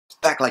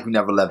Back like we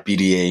never left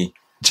BDA.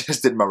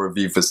 Just did my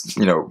review for,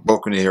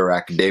 Boku no Hero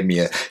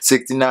Academia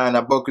 69.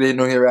 Now Boku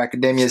no Hero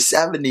Academia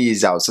 70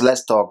 is out. So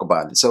let's talk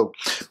about it. So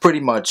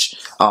pretty much,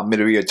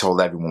 Midoriya told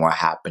everyone what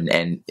happened,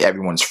 and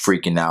everyone's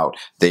freaking out.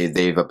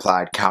 They've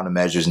applied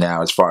countermeasures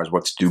now as far as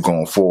what to do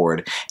going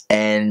forward.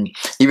 And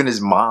even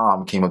his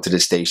mom came up to the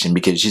station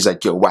because she's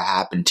like, "Yo, what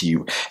happened to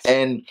you?"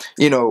 And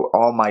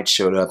All Might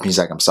showed up. He's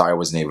like, "I'm sorry, I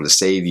wasn't able to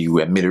save you."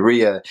 And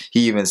Midoriya,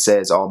 he even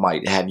says, "All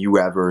Might, have you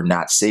ever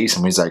not saved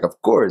someone?" He's like, "Of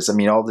course. I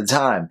mean, all the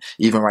time.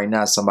 Even right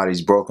now,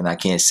 somebody's broken, I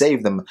can't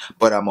save them,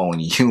 but I'm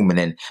only human."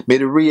 And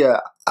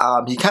Midoriya,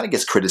 he kind of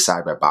gets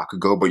criticized by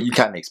Bakugo, but you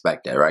kind of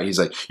expect that, right? He's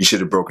like, "You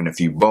should have broken a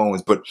few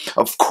bones." But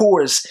of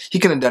course, he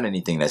couldn't have done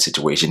anything in that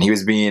situation. He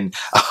was being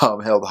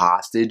held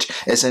hostage.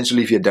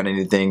 Essentially, if he had done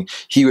anything,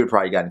 he would have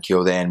probably gotten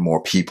killed and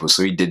more people.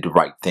 So he did the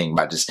right thing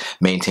by just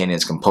maintaining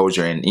his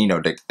composure. And,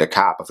 the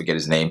cop, I forget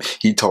his name,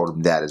 he told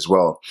him that as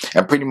well.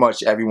 And pretty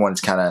much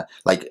everyone's kind of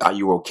like, "Are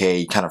you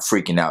okay?" Kind of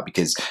freaking out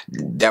because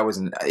that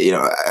wasn't,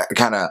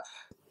 kind of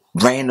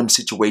random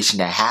situation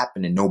that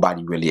happened and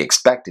nobody really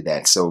expected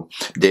that. So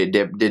they're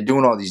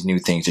doing all these new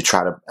things to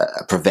try to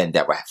prevent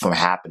that from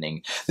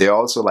happening. They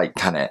also they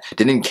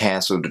didn't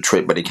cancel the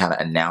trip, but they kind of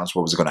announced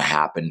what was going to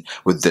happen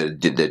with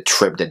the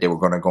trip that they were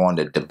going to go on,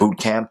 the boot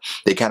camp.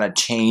 They kind of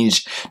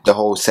changed the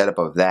whole setup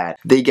of that.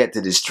 They get to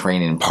this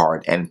training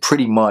part, and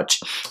pretty much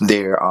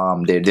they're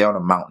on a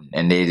mountain,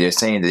 and they're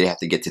saying that they have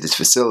to get to this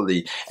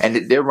facility,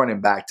 and they're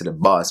running back to the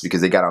bus because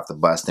they got off the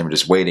bus and they were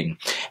just waiting,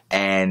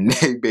 and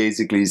they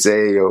basically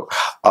say,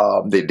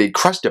 they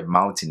crushed a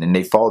mountain and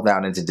they fall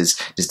down into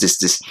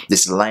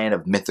this land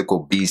of mythical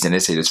beasts, and they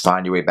say just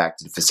find your way back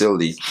to the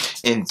facility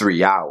in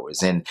 3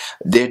 hours. And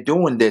they're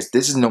doing this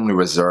is normally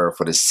reserved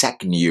for the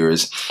second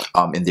years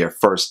in their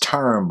first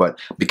term, but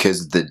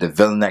because the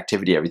villain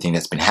activity, everything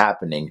that's been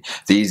happening,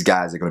 these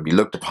guys are going to be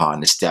looked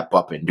upon to step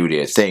up and do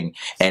their thing,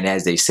 and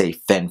as they say,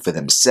 fend for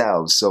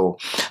themselves. So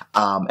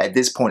at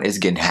this point it's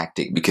getting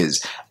hectic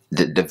because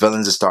the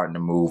villains are starting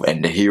to move,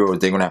 and the heroes,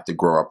 they're going to have to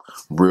grow up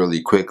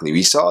really quickly.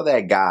 We saw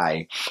that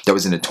guy that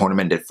was in the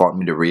tournament that fought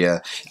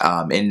Midoriya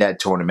in that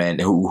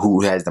tournament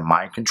who has the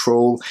mind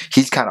control.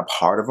 He's kind of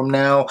part of them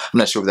now. I'm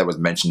not sure if that was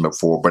mentioned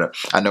before, but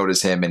I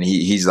noticed him, and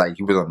he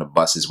was on the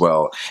bus as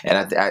well. And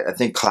I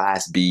think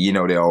Class B,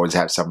 they always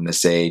have something to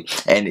say.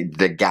 And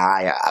the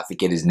guy, I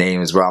forget his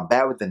name as well. I'm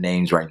bad with the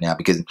names right now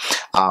because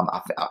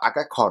I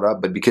got caught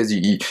up, but because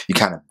you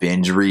kind of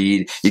binge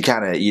read, you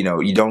kind of,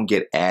 you don't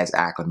get as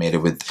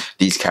acclimated with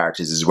these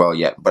characters as well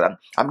yet, but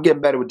I'm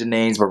getting better with the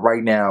names. But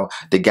right now,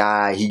 the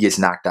guy, he gets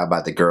knocked out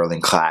by the girl in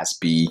Class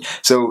B.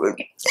 So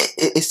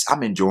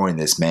I'm enjoying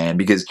this, man,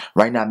 because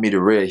right now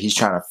Midoriya, he's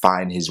trying to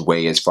find his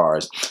way as far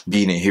as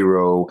being a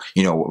hero.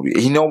 He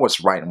knows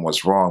what's right and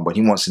what's wrong, but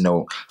he wants to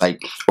know,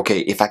 okay,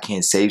 if I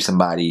can't save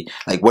somebody,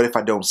 what if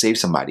I don't save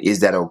somebody?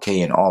 Is that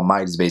okay? And All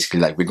Might is basically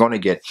we're going to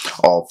get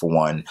all for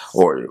one,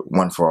 or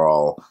one for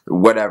all,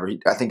 whatever.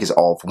 I think it's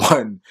all for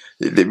one.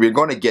 We're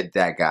going to get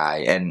that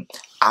guy, and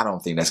I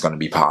don't think that's going to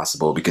be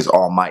possible because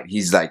All Might,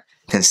 he's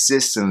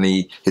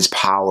consistently, his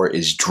power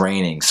is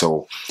draining.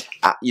 So,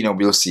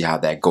 we'll see how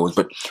that goes.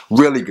 But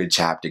really good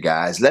chapter,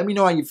 guys. Let me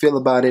know how you feel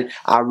about it.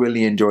 I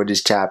really enjoyed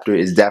this chapter.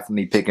 It's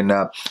definitely picking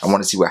up. I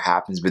want to see what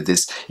happens with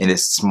this in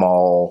this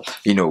small,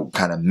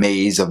 kind of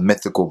maze of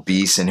mythical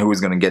beasts, and who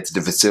is going to get to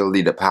the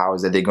facility, the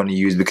powers that they're going to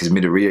use, because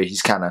Midoriya,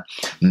 he's kind of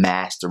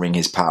mastering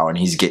his power and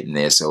he's getting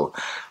there. So,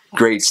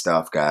 great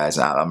stuff, guys.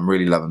 I'm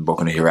really loving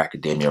Boku no Hero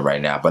Academia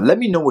right now. But let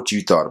me know what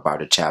you thought about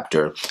the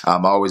chapter.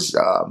 I'm always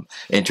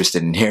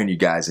interested in hearing you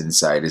guys'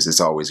 insight. It's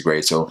always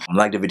great. So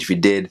like the video if you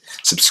did.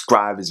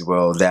 Subscribe as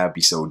well. That would be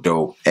so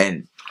dope.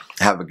 And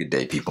have a good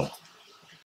day, people.